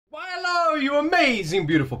Hello, you amazing,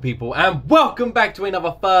 beautiful people, and welcome back to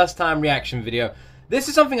another first-time reaction video. This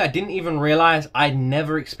is something I didn't even realize I'd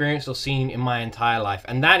never experienced or seen in my entire life,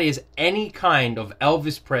 and that is any kind of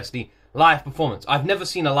Elvis Presley live performance. I've never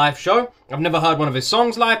seen a live show, I've never heard one of his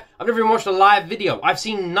songs live, I've never even watched a live video. I've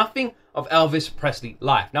seen nothing of Elvis Presley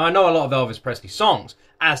live. Now, I know a lot of Elvis Presley songs,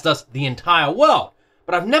 as does the entire world,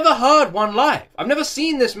 but I've never heard one live. I've never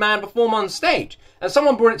seen this man perform on stage. And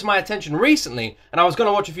someone brought it to my attention recently, and I was going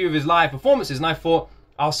to watch a few of his live performances, and I thought,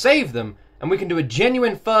 I'll save them, and we can do a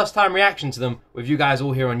genuine first-time reaction to them with you guys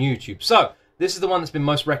all here on YouTube. So, this is the one that's been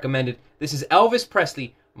most recommended. This is Elvis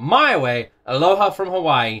Presley, My Way, Aloha from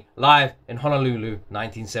Hawaii, live in Honolulu,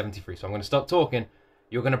 1973. So I'm going to stop talking.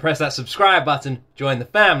 You're going to press that subscribe button, join the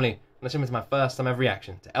family, and let's jump into my first-time ever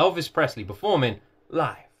reaction to Elvis Presley performing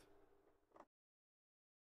live.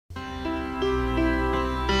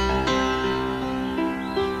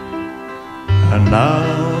 And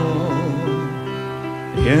now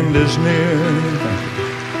the end is near,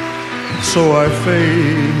 so I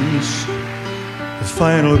face the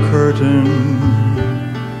final curtain.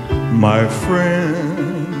 My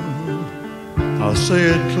friend, I'll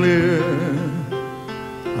say it clear,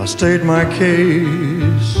 I'll state my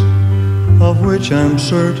case, of which I'm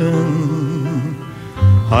certain.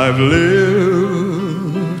 I've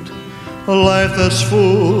lived a life that's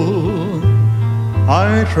full.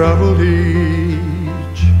 I traveled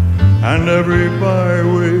each and every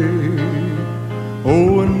byway,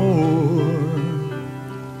 oh, and more,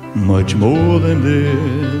 much more than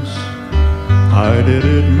this, I did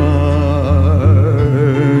it my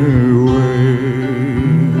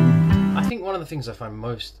way. I think one of the things I find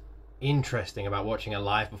most interesting about watching a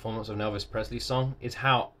live performance of an Elvis Presley song is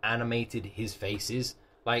how animated his face is.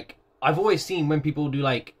 Like, I've always seen when people do,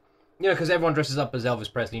 like, you know, because everyone dresses up as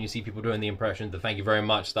Elvis Presley and you see people doing the impression, the thank you very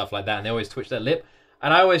much, stuff like that, and they always twitch their lip.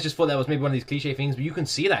 And I always just thought that was maybe one of these cliche things, but you can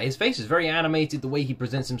see that. His face is very animated, the way he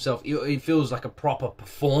presents himself. It feels like a proper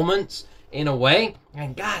performance, in a way.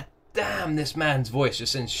 And god damn, this man's voice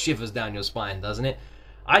just sends shivers down your spine, doesn't it?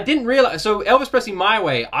 I didn't realize, so Elvis Presley My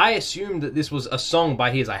Way, I assumed that this was a song by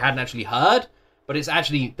his I hadn't actually heard, but it's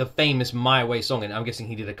actually the famous My Way song, and I'm guessing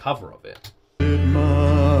he did a cover of it.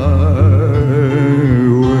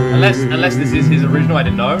 Unless this is his original, I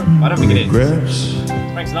didn't know. I don't think it is. It's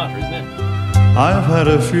Frank Sinatra, isn't it? I've had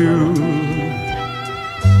a few,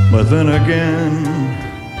 but then again,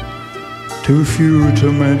 too few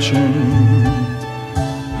to mention.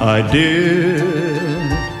 I did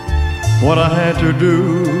what I had to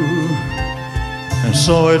do and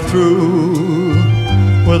saw it through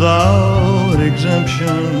without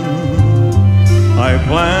exemption. I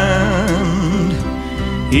planned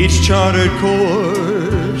each charted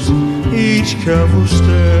course, each careful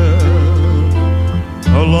step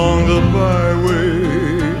along the byway,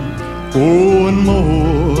 oh, and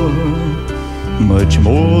more, much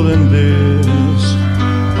more than this,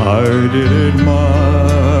 I did it my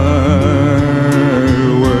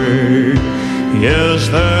way. Yes,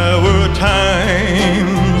 there were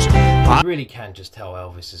times You really can just tell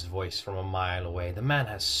Elvis's voice from a mile away. The man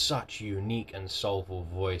has such unique and soulful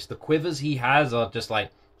voice. The quivers he has are just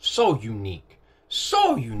like so unique.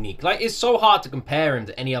 So unique. Like, it's so hard to compare him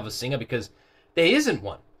to any other singer because there isn't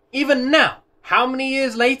one. Even now, how many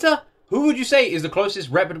years later, who would you say is the closest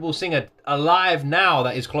reputable singer alive now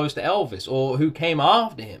that is close to Elvis, or who came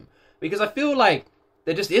after him? Because I feel like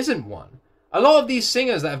there just isn't one. A lot of these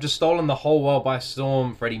singers that have just stolen the whole world by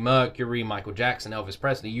storm, Freddie Mercury, Michael Jackson, Elvis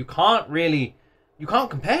Presley, you can't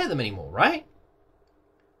compare them anymore, right?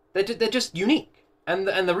 They're just unique. And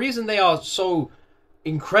the reason they are so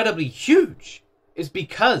incredibly huge is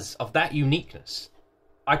because of that uniqueness.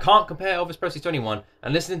 I can't compare Elvis Presley to anyone,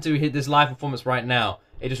 and listening to this live performance right now,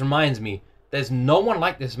 it just reminds me, there's no one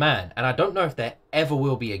like this man, and I don't know if there ever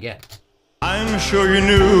will be again. I'm sure you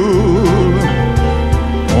knew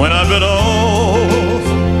when I bit off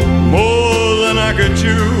more than I could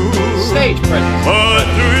chew. Stage presence. But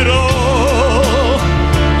through it all,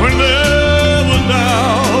 when there was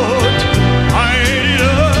doubt, I ate it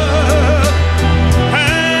up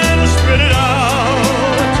and spit it out.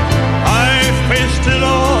 I faced it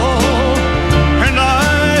all, and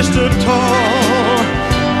I stood tall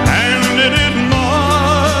and did it my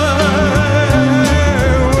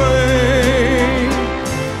way.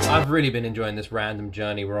 I've really been enjoying this random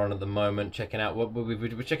journey we're on at the moment, checking out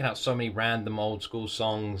we're checking out so many random old school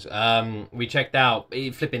songs. We checked out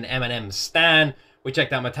flipping Eminem's Stan. We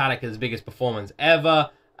checked out Metallica's biggest performance ever.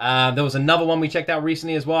 There was another one we checked out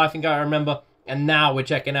recently as well, I think I remember. And now we're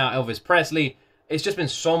checking out Elvis Presley. It's just been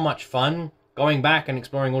so much fun going back and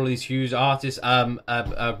exploring all of these huge artists.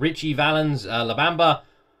 Richie Valens, La Bamba.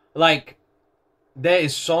 Like, there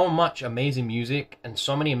is so much amazing music and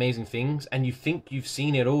so many amazing things, and you think you've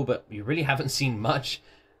seen it all, but you really haven't seen much.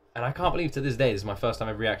 And I can't believe to this day, this is my first time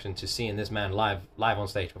ever reaction to seeing this man live on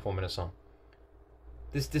stage performing a song.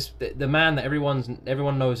 The man that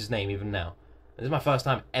everyone knows his name even now. This is my first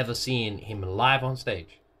time ever seeing him live on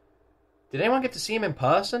stage. Did anyone get to see him in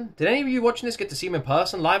person? Did any of you watching this get to see him in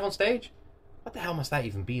person live on stage? What the hell must that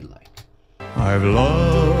even be like? I've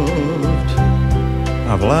loved,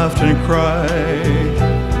 I've laughed and cried,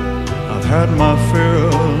 I've had my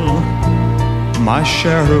fill, my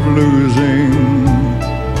share of losing,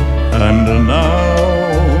 and now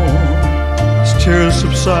as tears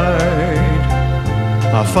subside,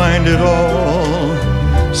 I find it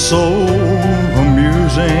all so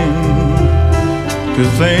amusing to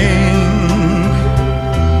think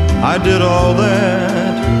I did all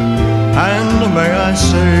that, and may I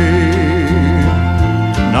say,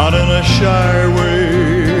 not in a shy way,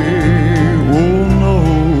 oh no,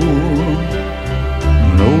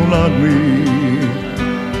 no, not me,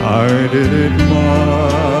 I did it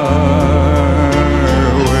my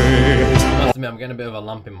way. Must admit, I'm getting a bit of a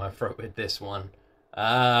lump in my throat with this one.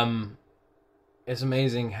 It's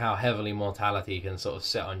amazing how heavily mortality can sort of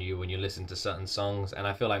set on you when you listen to certain songs, and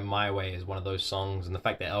I feel like My Way is one of those songs, and the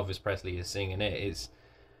fact that Elvis Presley is singing it is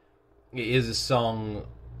a song.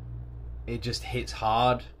 It just hits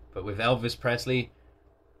hard, but with Elvis Presley,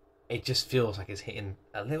 it just feels like it's hitting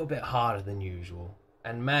a little bit harder than usual.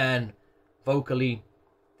 And man, vocally,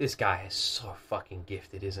 this guy is so fucking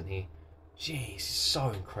gifted, isn't he? Jeez, he's so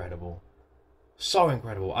incredible. So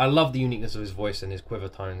incredible. I love the uniqueness of his voice and his quiver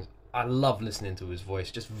tones. I love listening to his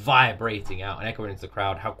voice just vibrating out and echoing into the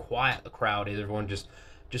crowd. How quiet the crowd is. Everyone just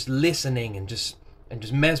listening and just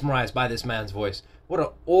mesmerized by this man's voice. What an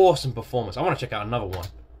awesome performance. I want to check out another one.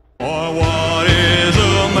 For what is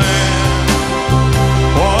a man?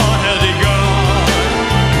 What has he got?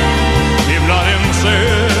 If not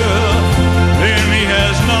himself, then he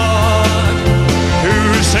has not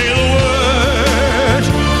to say the words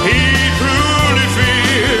he truly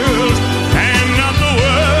feels, and not the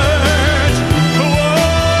words the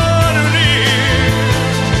one who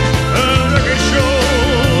needs. The record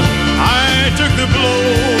shows I took the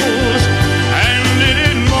blows and did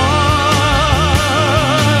it my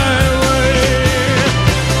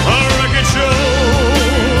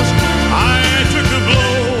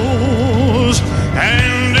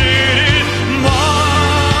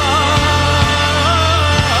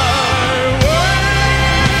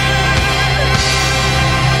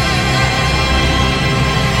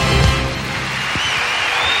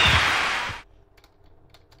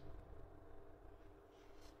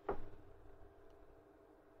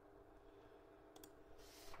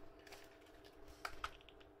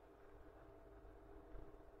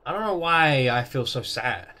I don't know why I feel so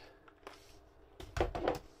sad. I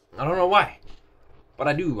don't know why, but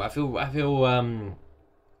I do. I feel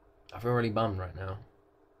really bummed right now.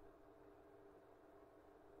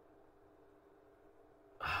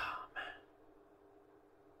 Ah, man.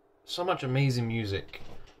 So much amazing music.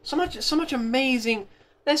 So much amazing.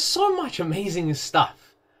 There's so much amazing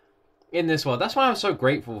stuff in this world. That's why I'm so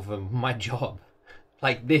grateful for my job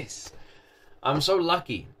like this. I'm so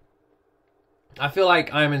lucky. I feel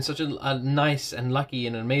like I'm in such a nice and lucky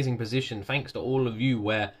and amazing position thanks to all of you,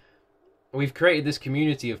 where we've created this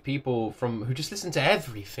community of people who just listen to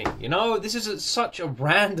everything. You know, this is such a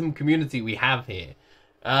random community we have here.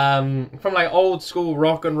 From like old school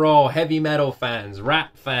rock and roll, heavy metal fans,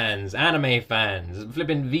 rap fans, anime fans,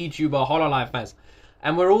 flipping VTuber, HoloLive fans.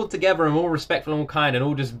 And we're all together and all respectful and all kind and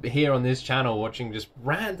all just here on this channel watching just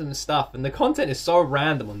random stuff. And the content is so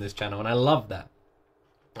random on this channel, and I love that.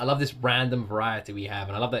 I love this random variety we have,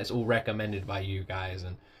 and I love that it's all recommended by you guys,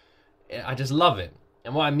 and I just love it.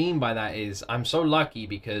 And what I mean by that is I'm so lucky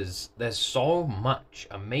because there's so much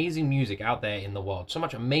amazing music out there in the world, so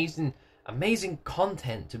much amazing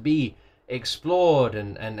content to be explored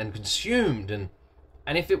and consumed, and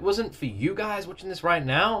if it wasn't for you guys watching this right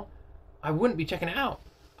now, I wouldn't be checking it out.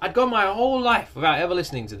 I'd go my whole life without ever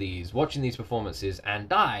listening to these, watching these performances, and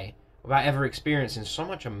die without ever experiencing so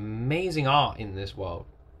much amazing art in this world.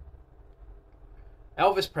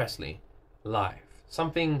 Elvis Presley, live.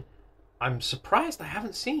 Something I'm surprised I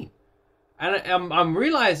haven't seen. And I'm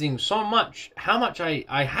realizing so much, how much I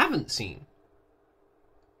haven't seen.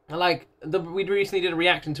 Like, we recently did a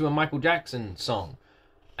reaction to a Michael Jackson song.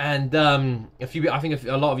 And I think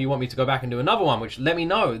a lot of you want me to go back and do another one, which let me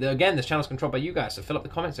know. Again, this channel's controlled by you guys, so fill up the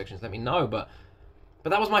comment sections, let me know. But But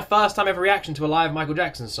that was my first time ever reaction to a live Michael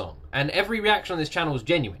Jackson song, and every reaction on this channel is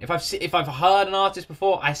genuine. If I've heard an artist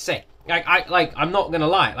before, I say. I'm not gonna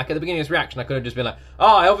lie. Like at the beginning of this reaction, I could have just been like,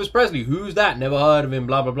 "Oh, Elvis Presley, who's that? Never heard of him.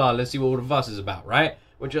 Blah blah blah. Let's see what all the fuss is about, right?"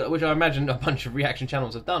 Which I imagine a bunch of reaction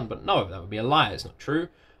channels have done. But no, that would be a lie. It's not true.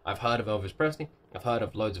 I've heard of Elvis Presley. I've heard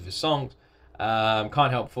of loads of his songs.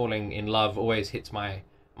 Can't Help Falling in Love always hits my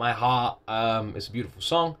heart. It's a beautiful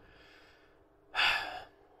song.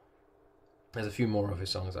 There's a few more of his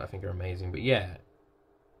songs that I think are amazing, but yeah,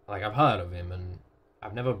 like I've heard of him, and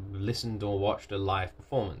I've never listened or watched a live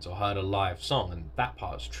performance or heard a live song, and that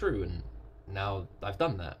part's true, and now I've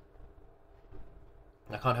done that.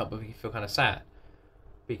 I can't help but feel kind of sad,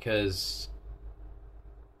 because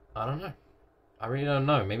I don't know. I really don't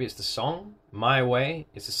know. Maybe it's the song, My Way.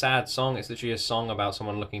 It's a sad song. It's literally a song about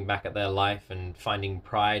someone looking back at their life and finding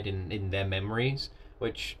pride in their memories,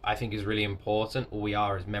 which I think is really important. All we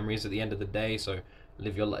are is memories at the end of the day, so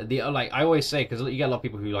live your life. Like I always say, because you get a lot of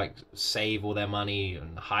people who like save all their money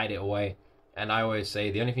and hide it away, and I always say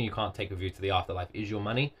the only thing you can't take with you to the afterlife is your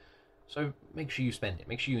money, so make sure you spend it,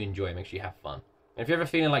 make sure you enjoy it, make sure you have fun. And if you're ever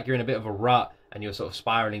feeling like you're in a bit of a rut and you're sort of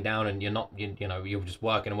spiraling down and you're not, you know, you're just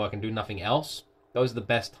working and working, doing nothing else, those are the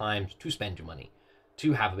best times to spend your money,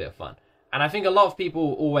 to have a bit of fun. And I think a lot of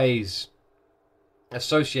people always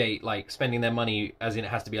associate like spending their money as in it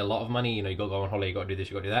has to be a lot of money. You know, you gotta go on holiday, you gotta do this,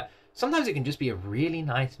 you gotta do that. Sometimes it can just be a really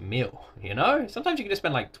nice meal, you know? Sometimes you can just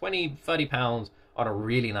spend like 20, 30 pounds on a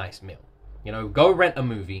really nice meal. You know, go rent a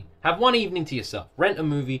movie, have one evening to yourself, rent a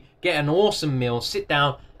movie, get an awesome meal, sit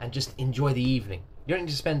down and just enjoy the evening. You don't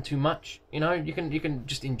need to spend too much, you know? You can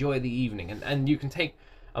just enjoy the evening, and you can take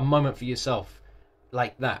a moment for yourself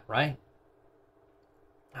like that, right?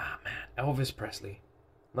 Ah, man, Elvis Presley.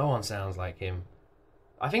 No one sounds like him.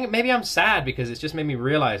 I think maybe I'm sad because it's just made me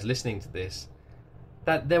realize, listening to this,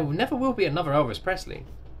 that there never will be another Elvis Presley.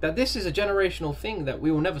 That this is a generational thing that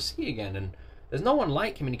we will never see again, and there's no one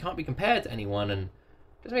like him, and he can't be compared to anyone, and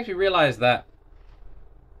it just makes me realize that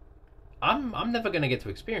I'm never going to get to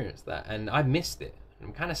experience that, and I missed it.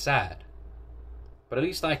 I'm kind of sad. But at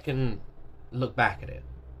least I can look back at it.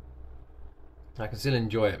 I can still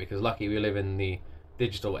enjoy it, because lucky we live in the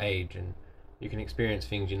digital age, and you can experience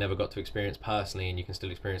things you never got to experience personally, and you can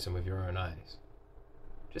still experience them with your own eyes.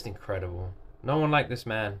 Just incredible. No one like this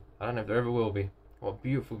man. I don't know if there ever will be. What a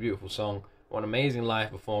beautiful, beautiful song. What an amazing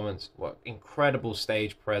live performance. What incredible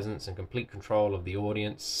stage presence and complete control of the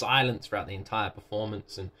audience. Silence throughout the entire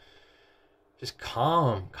performance, and just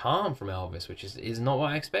calm from Elvis, which is not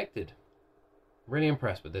what I expected. Really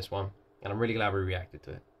impressed with this one, and I'm really glad we reacted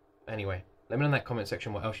to it. Anyway, let me know in that comment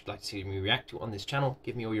section what else you'd like to see me react to on this channel.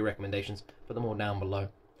 Give me all your recommendations. Put them all down below.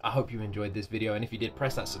 I hope you enjoyed this video, and if you did,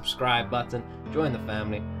 press that subscribe button, join the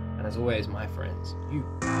family, and as always, my friends, you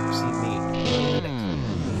will see me in the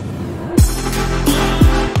next one.